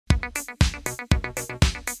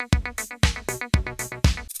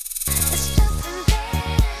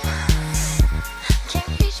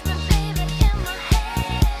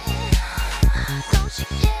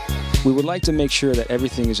We would like to make sure that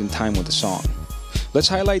everything is in time with the song. Let's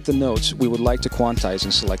highlight the notes we would like to quantize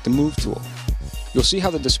and select the Move tool. You'll see how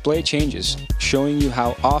the display changes, showing you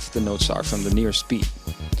how off the notes are from the nearest beat.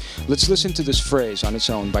 Let's listen to this phrase on its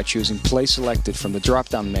own by choosing Play Selected from the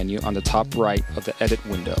drop-down menu on the top right of the Edit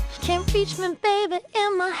window. Can't reach me, baby,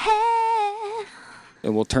 in my head.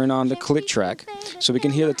 And we'll turn on the click track so we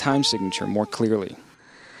can hear the time signature more clearly.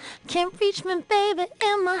 Can't reach me, baby,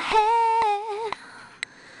 in my head.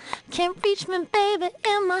 Can't reach me, baby,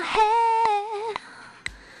 in my head.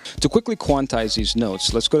 To quickly quantize these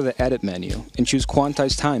notes, let's go to the Edit menu and choose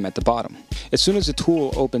Quantize Time at the bottom. As soon as the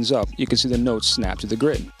tool opens up, you can see the notes snap to the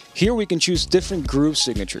grid. Here we can choose different groove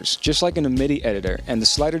signatures, just like in a MIDI editor, and the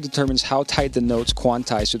slider determines how tight the notes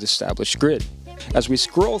quantize to the established grid. As we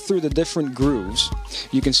scroll through the different grooves,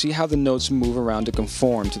 you can see how the notes move around to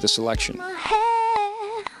conform to the selection. My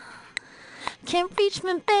head. Can't reach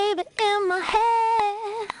me, baby, in my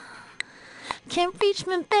head. Can't reach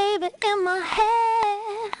me, baby, in my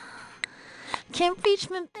head. Can't reach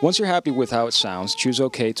me. Once you're happy with how it sounds, choose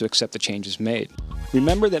OK to accept the changes made.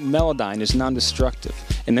 Remember that Melodyne is non-destructive,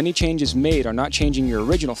 and any changes made are not changing your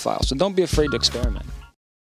original file, so don't be afraid to experiment.